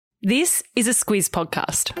This is a Squiz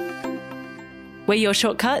podcast. We're your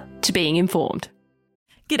shortcut to being informed.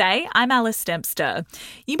 G'day, I'm Alice Dempster.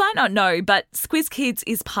 You might not know, but Squiz Kids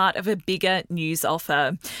is part of a bigger news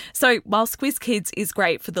offer. So while Squiz Kids is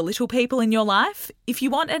great for the little people in your life, if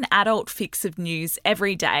you want an adult fix of news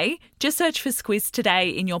every day, just search for Squiz Today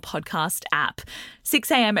in your podcast app.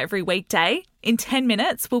 6 a.m. every weekday. In 10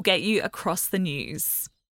 minutes, we'll get you across the news.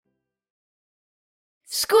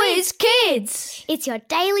 Squiz Kids! It's your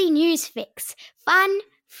daily news fix. Fun,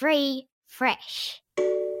 free, fresh.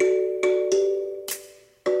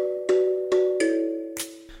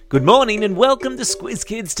 Good morning and welcome to Squiz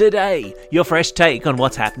Kids Today, your fresh take on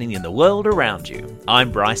what's happening in the world around you.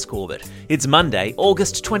 I'm Bryce Corbett. It's Monday,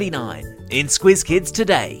 August 29. In Squiz Kids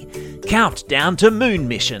Today, countdown to moon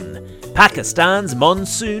mission, Pakistan's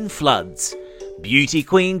monsoon floods, beauty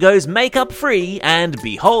queen goes makeup free, and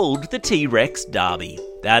behold the T-Rex derby.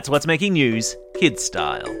 That's what's making news, kids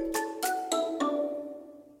style.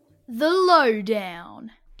 The Lowdown.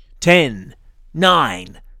 10,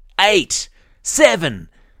 9, 8, 7...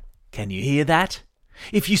 Can you hear that?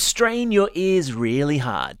 If you strain your ears really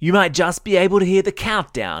hard, you might just be able to hear the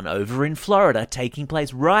countdown over in Florida taking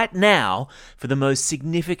place right now for the most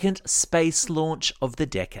significant space launch of the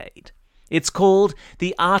decade. It's called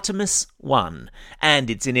the Artemis 1, and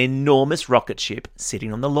it's an enormous rocket ship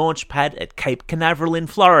sitting on the launch pad at Cape Canaveral in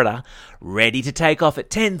Florida, ready to take off at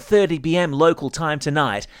 10:30 p.m. local time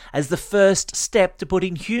tonight as the first step to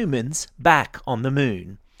putting humans back on the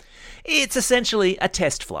moon. It's essentially a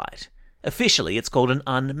test flight. Officially, it's called an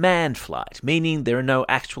unmanned flight, meaning there are no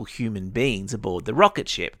actual human beings aboard the rocket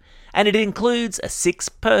ship, and it includes a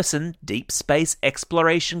 6-person deep space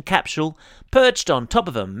exploration capsule perched on top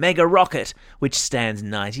of a mega rocket, which stands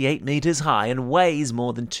 98 meters high and weighs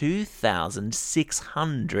more than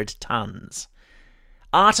 2,600 tons.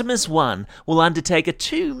 Artemis 1 will undertake a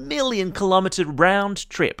 2 million kilometre round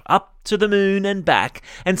trip up to the moon and back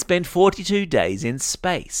and spend 42 days in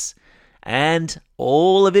space. And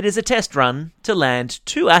all of it is a test run to land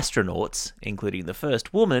 2 astronauts, including the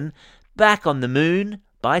first woman, back on the moon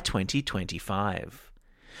by 2025.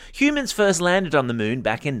 Humans first landed on the moon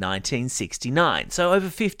back in 1969, so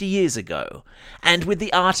over 50 years ago. And with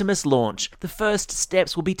the Artemis launch, the first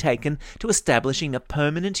steps will be taken to establishing a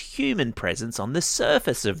permanent human presence on the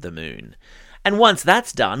surface of the moon. And once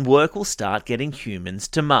that's done, work will start getting humans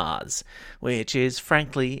to Mars, which is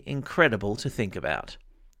frankly incredible to think about.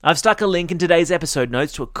 I've stuck a link in today's episode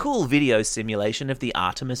notes to a cool video simulation of the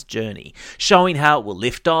Artemis journey, showing how it will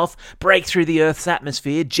lift off, break through the Earth's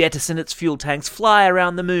atmosphere, jettison its fuel tanks, fly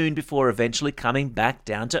around the moon before eventually coming back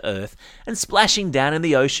down to Earth and splashing down in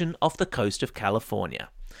the ocean off the coast of California.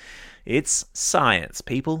 It's science,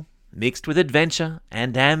 people, mixed with adventure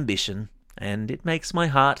and ambition, and it makes my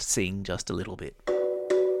heart sing just a little bit.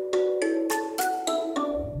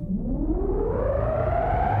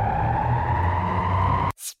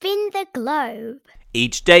 Spin the globe.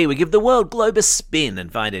 Each day we give the world globe a spin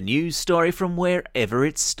and find a news story from wherever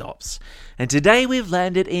it stops. And today we've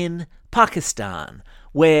landed in Pakistan,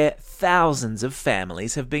 where thousands of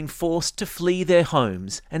families have been forced to flee their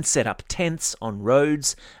homes and set up tents on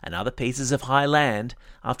roads and other pieces of high land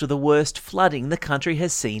after the worst flooding the country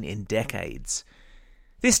has seen in decades.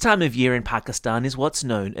 This time of year in Pakistan is what's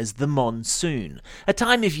known as the monsoon, a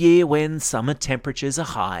time of year when summer temperatures are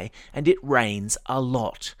high and it rains a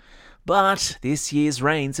lot. But this year's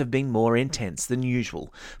rains have been more intense than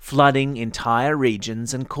usual, flooding entire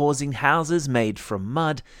regions and causing houses made from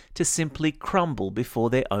mud to simply crumble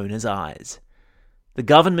before their owners' eyes. The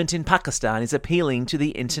government in Pakistan is appealing to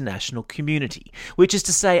the international community, which is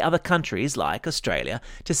to say other countries like Australia,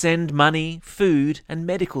 to send money, food and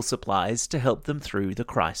medical supplies to help them through the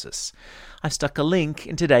crisis. I've stuck a link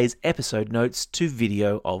in today's episode notes to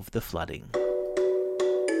video of the flooding.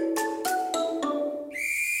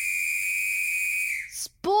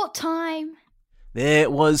 Sport time. There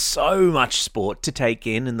was so much sport to take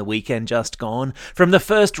in the weekend just gone, from the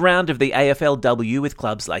first round of the AFLW with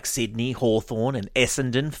clubs like Sydney, Hawthorn and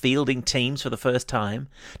Essendon fielding teams for the first time,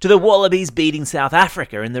 to the Wallabies beating South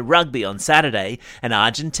Africa in the rugby on Saturday, and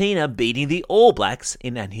Argentina beating the All Blacks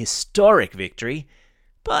in an historic victory.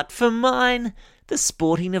 But for mine, the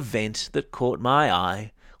sporting event that caught my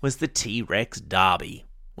eye was the T-Rex Derby,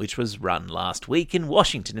 which was run last week in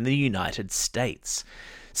Washington in the United States.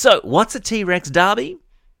 So, what's a T-Rex Derby?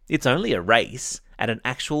 It's only a race at an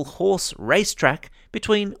actual horse racetrack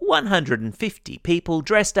between 150 people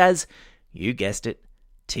dressed as, you guessed it,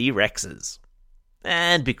 T-Rexes.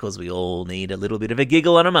 And because we all need a little bit of a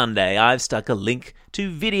giggle on a Monday, I've stuck a link to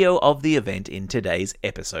video of the event in today's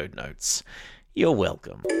episode notes. You're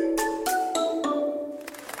welcome.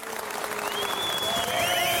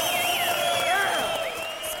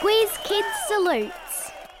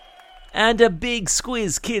 salutes. And a big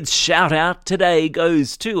Squiz Kids shout out today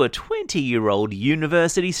goes to a 20-year-old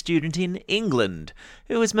university student in England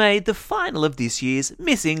who has made the final of this year's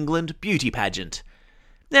Miss England beauty pageant.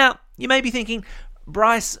 Now, you may be thinking,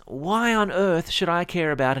 Bryce, why on earth should I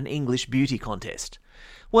care about an English beauty contest?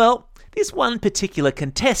 Well, this one particular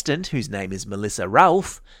contestant, whose name is Melissa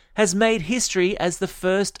Ralph, has made history as the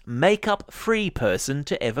first makeup-free person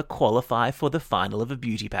to ever qualify for the final of a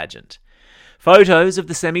beauty pageant. Photos of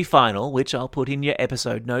the semi-final, which I'll put in your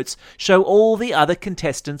episode notes, show all the other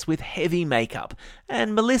contestants with heavy makeup,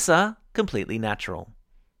 and Melissa completely natural.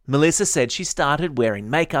 Melissa said she started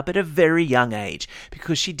wearing makeup at a very young age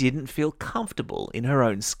because she didn't feel comfortable in her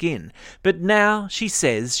own skin, but now she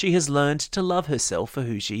says she has learned to love herself for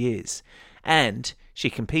who she is. And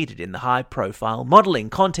she competed in the high-profile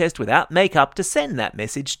modelling contest without makeup to send that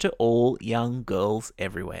message to all young girls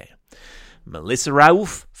everywhere. Melissa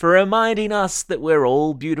Ralph, for reminding us that we're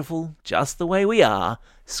all beautiful just the way we are,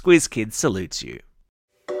 Squiz Kids salutes you.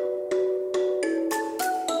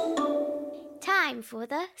 Time for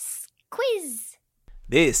the quiz.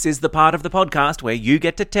 This is the part of the podcast where you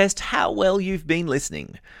get to test how well you've been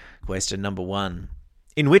listening. Question number 1.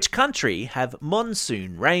 In which country have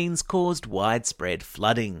monsoon rains caused widespread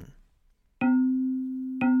flooding?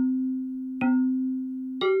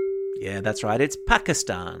 Yeah, that's right, it's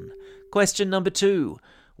Pakistan. Question number 2.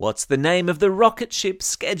 What's the name of the rocket ship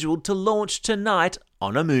scheduled to launch tonight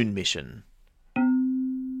on a moon mission?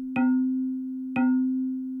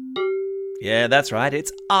 Yeah, that's right,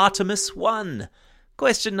 it's Artemis 1.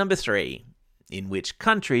 Question number 3. In which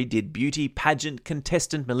country did beauty pageant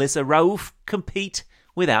contestant Melissa Ralph compete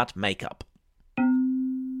without makeup?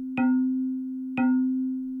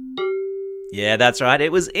 Yeah, that's right,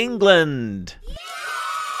 it was England.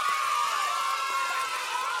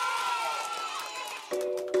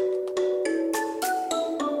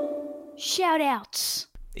 Shout-outs.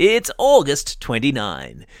 It's August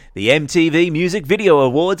 29. The MTV Music Video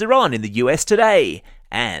Awards are on in the US today.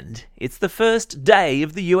 And it's the first day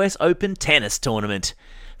of the US Open tennis tournament.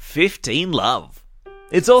 15 love.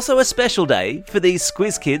 It's also a special day for these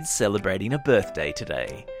Squiz Kids celebrating a birthday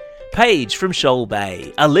today. Paige from Shoal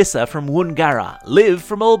Bay, Alyssa from Woongarra, Liv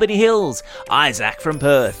from Albany Hills, Isaac from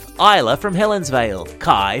Perth, Isla from Helensvale,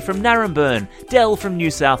 Kai from Narromburn, Del from New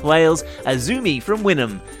South Wales, Azumi from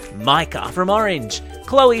Wynnum, Micah from Orange,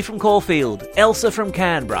 Chloe from Caulfield, Elsa from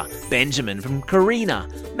Canberra, Benjamin from Carina,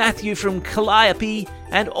 Matthew from Calliope,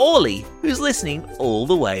 and Orly, who's listening all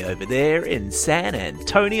the way over there in San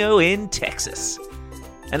Antonio in Texas.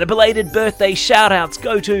 And a belated birthday shout-outs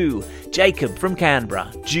go to Jacob from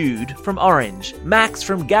Canberra, Jude from Orange, Max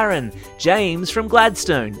from Garran, James from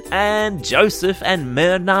Gladstone, and Joseph and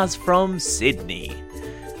Myrnaz from Sydney.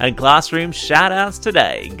 And classroom shout-outs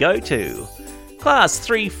today go to Class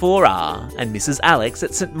 3-4R and Mrs. Alex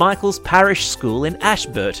at St Michael's Parish School in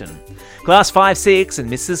Ashburton, Class 5-6 and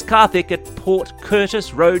Mrs. Karthik at Port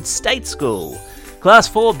Curtis Road State School, Class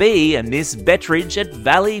 4B and Miss Bettridge at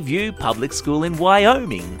Valley View Public School in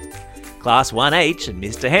Wyoming, Class 1H and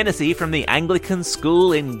Mr. Hennessy from the Anglican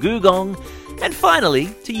School in Googong, and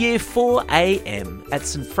finally to Year 4AM at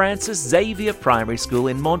St Francis Xavier Primary School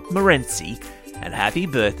in Montmorency, and happy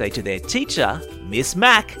birthday to their teacher, Miss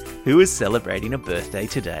Mack, who is celebrating a birthday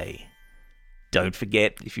today. Don't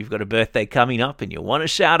forget, if you've got a birthday coming up and you want a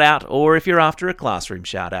shout-out, or if you're after a classroom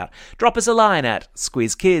shout-out, drop us a line at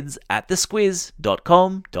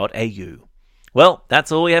squizkids@thesquiz.com.au. Well,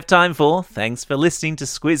 that's all we have time for. Thanks for listening to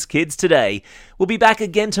Squiz Kids today. We'll be back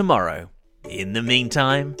again tomorrow. In the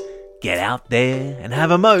meantime, get out there and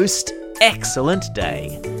have a most excellent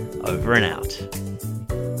day. Over and out.